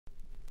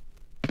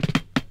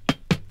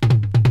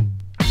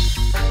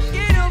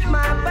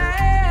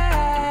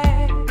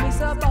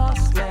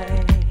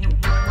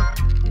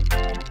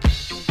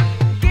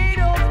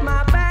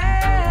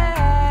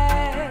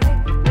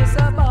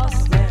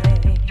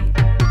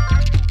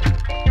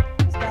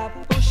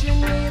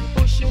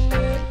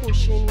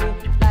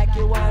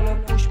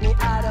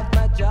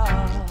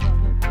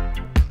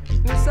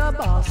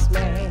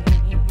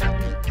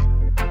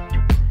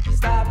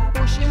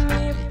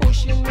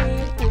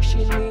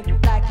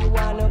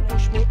wanna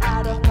push me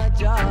out of my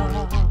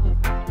job.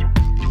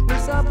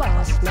 Mr.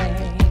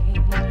 Bossman,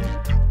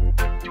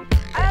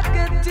 I've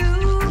got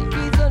 2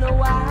 kids and a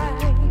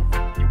wife,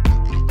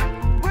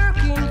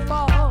 working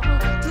for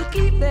to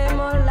keep them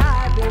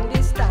alive in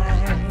this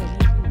time.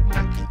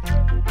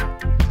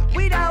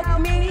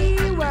 Without me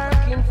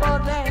working for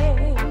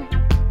them,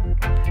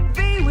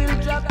 they will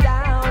drop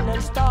down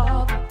and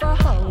starve for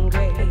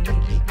hungry.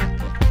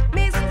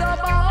 Mr.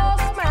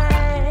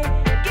 Bossman,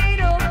 get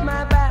off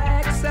my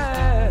back,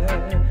 sir.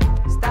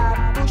 Stop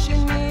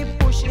pushing me,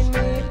 pushing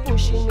me,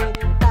 pushing me,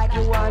 like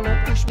you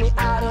wanna push me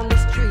out on the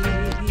street.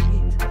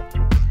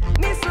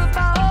 Mr.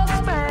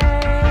 Bossman,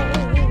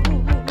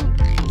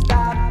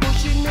 stop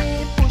pushing me,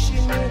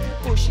 pushing me,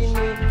 pushing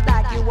me,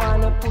 like you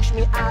wanna push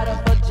me out of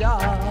a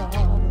job.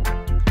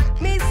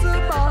 Mr.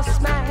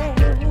 Bossman,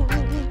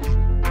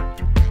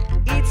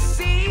 it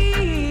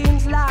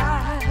seems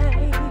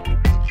like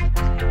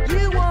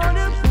you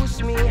wanna push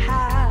me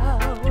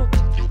out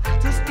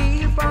to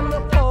steal from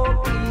the poor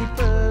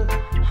people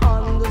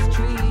on the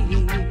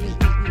street.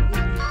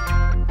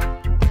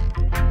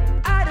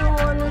 I don't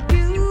wanna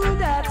do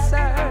that,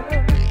 sir.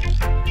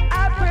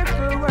 I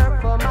prefer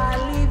work for my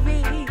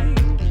living,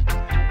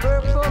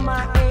 work for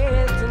my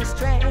health and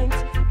strength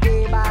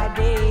day by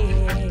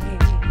day.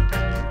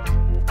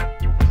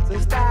 So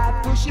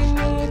stop pushing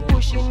me,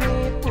 pushing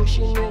me,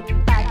 pushing me,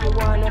 like you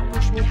wanna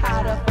push me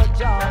out of a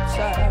job,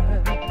 sir.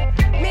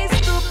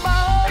 Mr.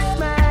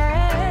 Bossman,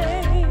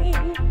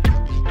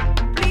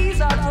 please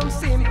have some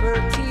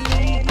sympathy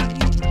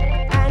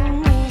and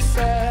me,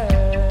 sir.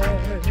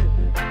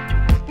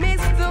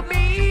 Mr.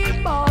 Big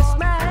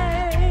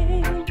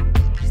Bossman,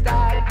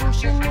 stop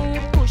pushing me,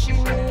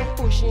 pushing me,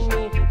 pushing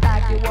me,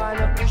 like you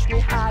wanna push me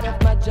out of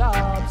my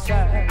job,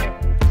 sir.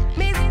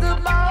 Mr.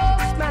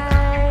 Bossman,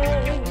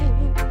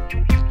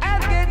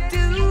 I've got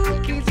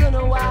 2 kids and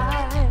a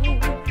wife,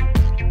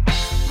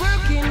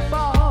 working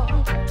for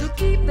to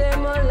keep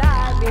them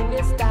alive in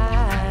this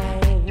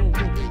time.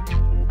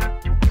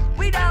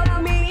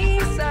 Without me,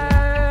 sir,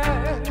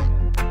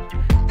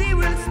 they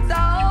will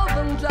starve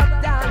and drop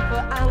down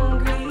for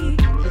hungry.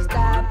 So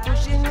stop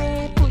pushing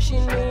me,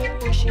 pushing me,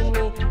 pushing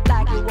me,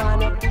 like you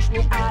wanna push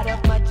me out of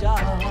my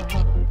job.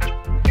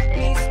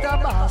 Mr.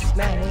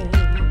 Bossman,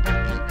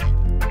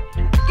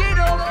 get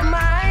off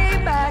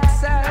my back,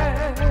 sir.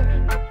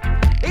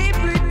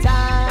 Every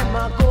time I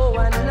go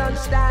on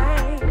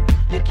lunchtime,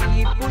 you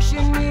keep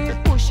pushing me,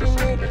 pushing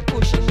me,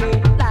 pushing me,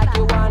 like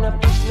you wanna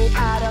push me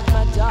out of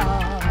my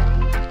job.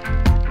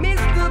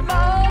 Mr.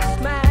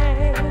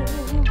 Bossman,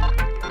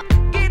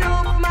 get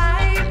off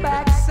my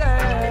back,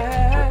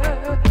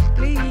 sir.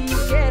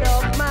 Please get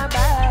off my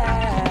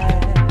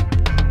back.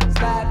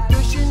 Stop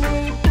pushing me,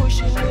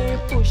 pushing me,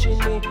 pushing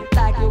me,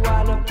 like you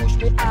wanna push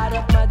me out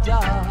of my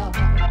job.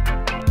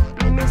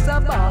 Mr.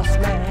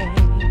 Bossman,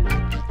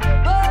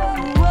 oh,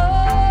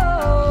 oh,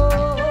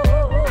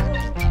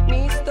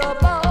 Mr.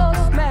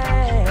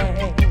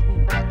 Bossman,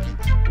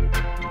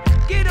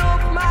 get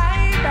off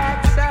my back,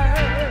 sir.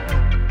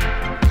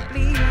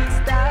 Please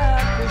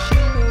stop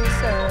pushing me,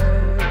 sir.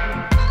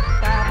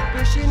 Stop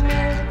pushing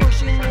me,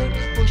 pushing me,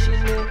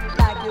 pushing me,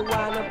 like you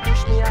wanna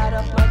push me out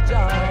of my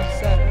job,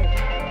 sir.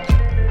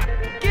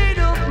 Get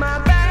off my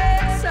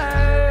back, sir.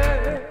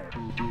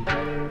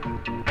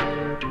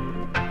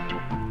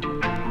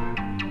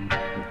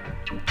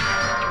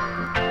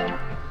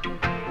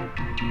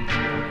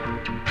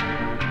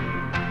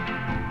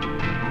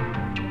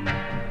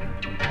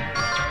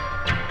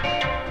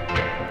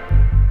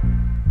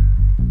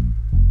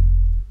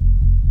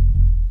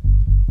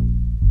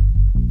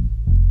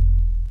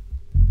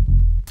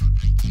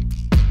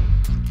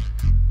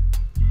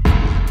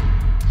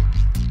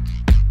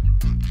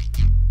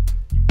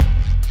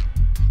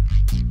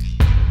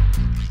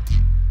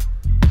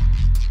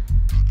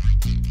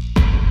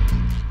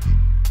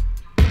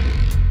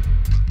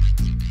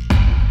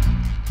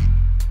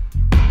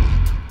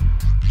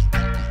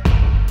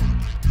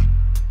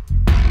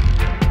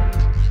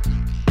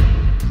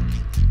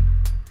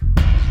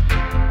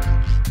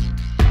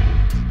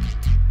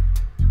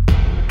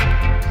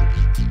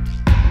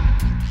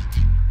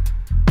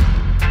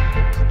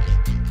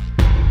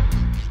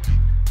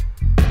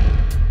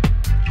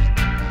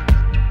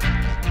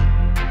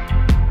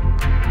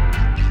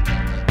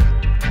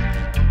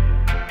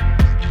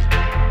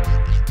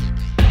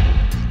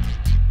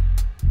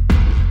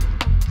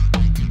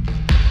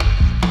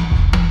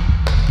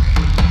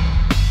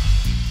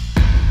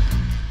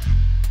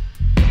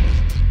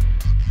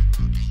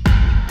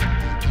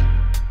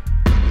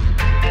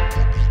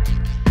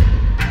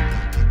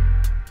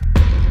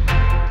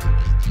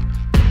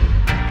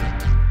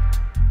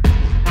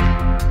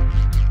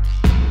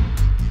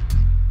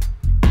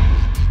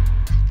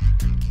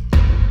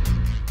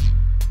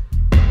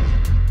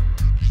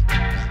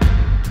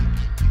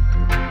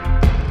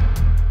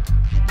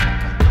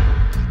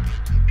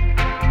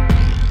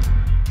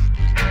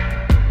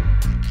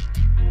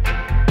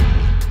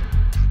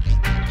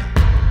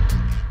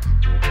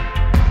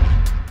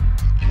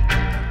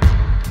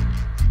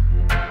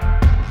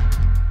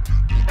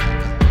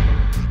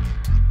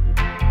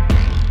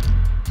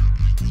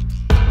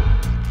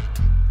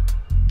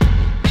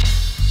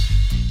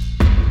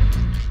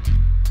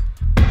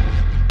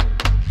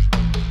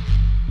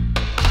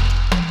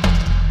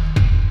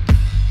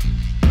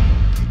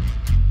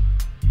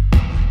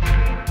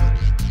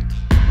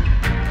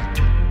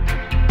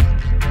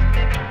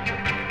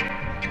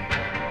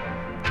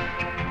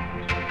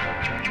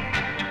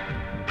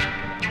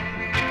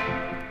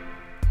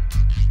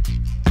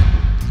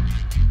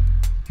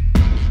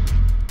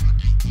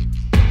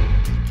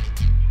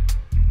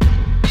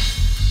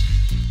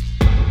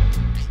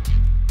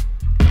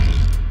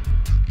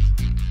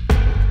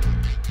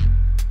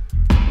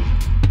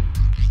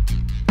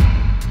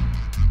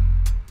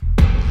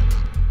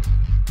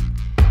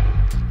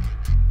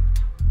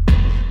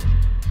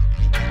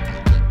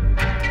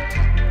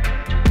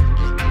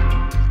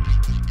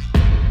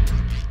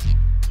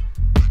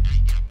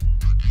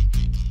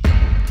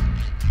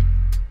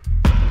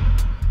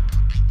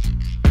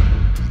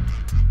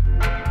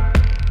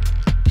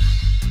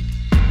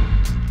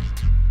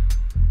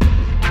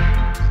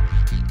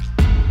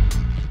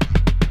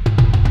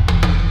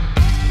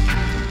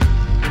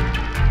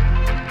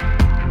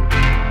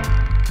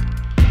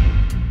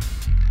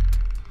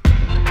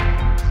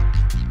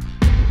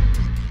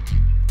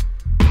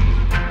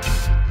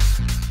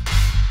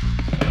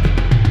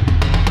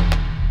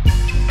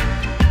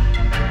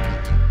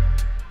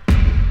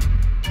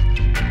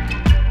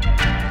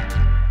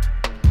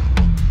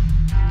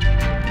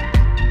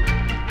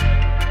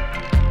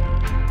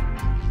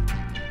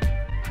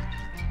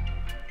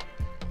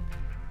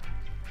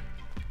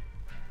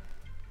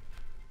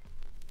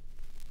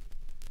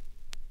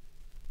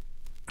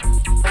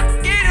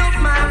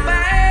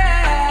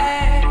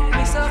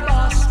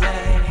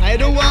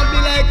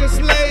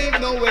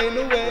 ain't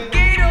no way.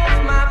 Get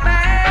off my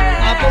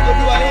back. I'm gonna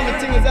do the only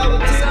thing is I will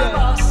tell you.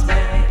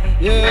 Bossman.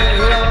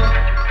 Yeah.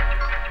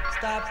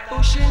 Stop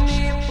pushing me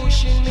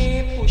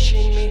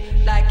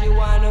like you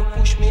wanna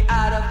push me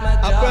out of my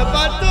job. I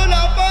prepare to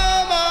the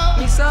farmer.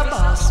 Mr.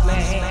 Bossman.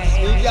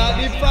 We got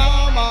the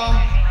farmer.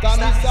 Come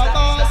Mr.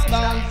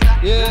 Bossman.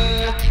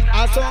 Yeah.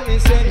 I saw me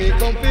say me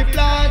come be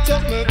plant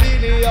up my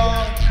video.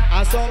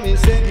 I saw me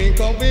say me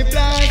come be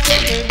plant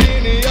up my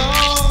video.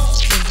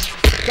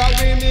 Cause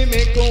when me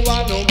make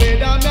one no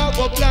better, me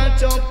go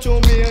plant up to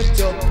me a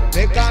job.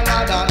 Make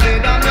another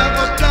better, me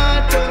go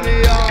plant to me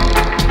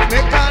up.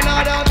 Make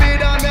another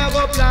better, me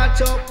go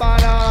plant up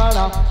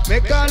banana.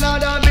 Make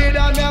another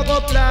better, me go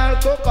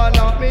plant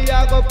coconut. Me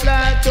a go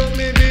plant up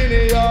me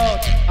vineyard.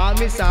 And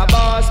Mr.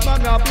 Bossman,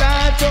 me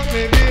plant up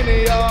me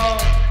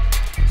vineyard.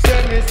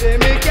 Say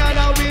me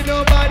can't we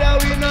no bother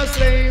with no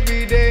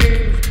slavery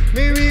days.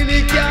 Me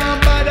really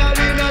can't bother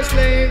with no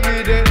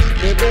slavery days.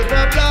 Me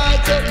prefer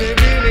plant up me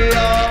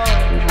vineyard.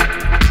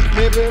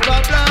 Me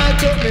prefer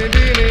plant up me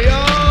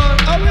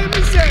vineyard. How will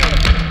me say?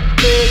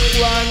 Make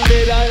one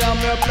day that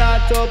I'm a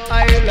plant up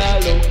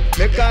island.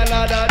 Make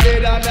another day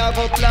that I'm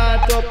a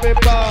plant up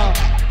paper.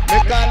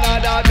 Make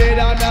another day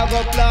that I'm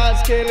a plant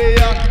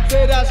scallion.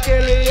 Say that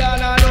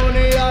scallion and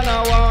only on a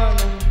one.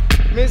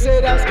 Me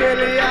say that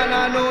scallion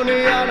and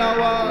only on a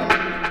one.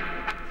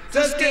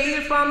 To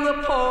steal from the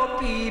poor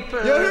people.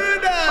 You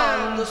heard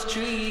that? On the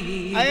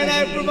street.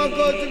 I prefer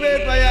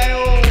cultivate for your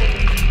own.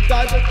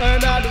 Cause you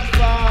earn at the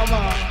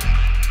farmer.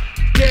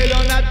 Tell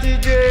on that the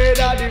grade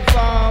of the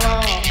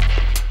farmer.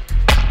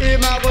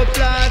 Him a go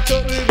plant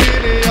up me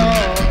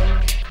vineyard.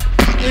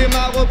 Him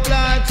a go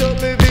plant up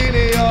me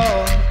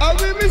vineyard. How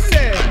will me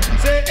say?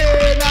 Say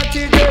hey, that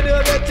the grade you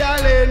better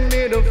lend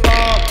me the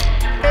farm.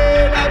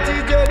 Hey, that the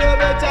grade you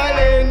better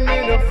lend me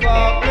the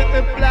farm. Let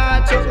me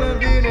plant up me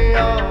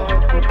vineyard.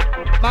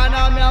 Man,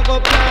 I'm a go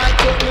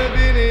plant up me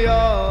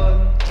vineyard.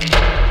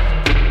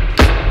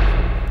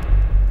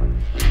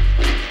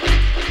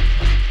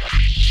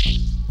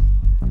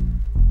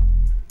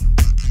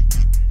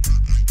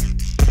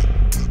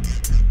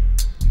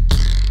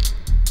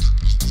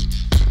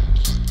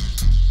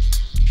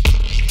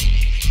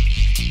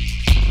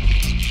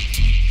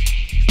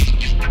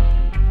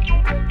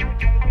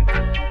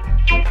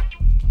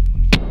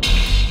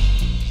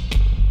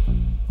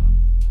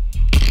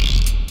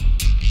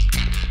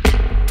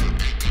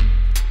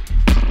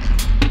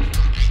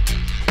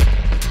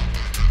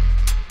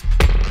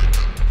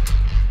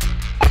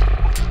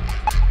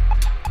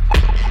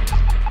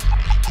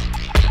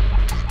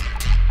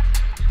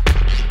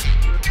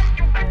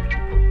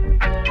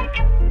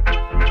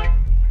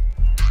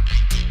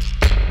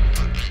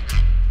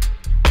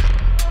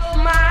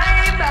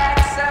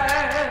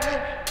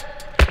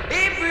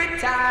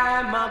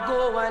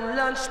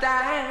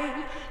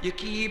 You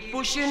keep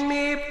pushing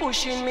me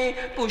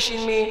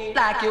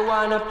like you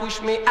wanna push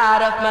me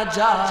out of my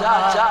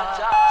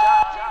job.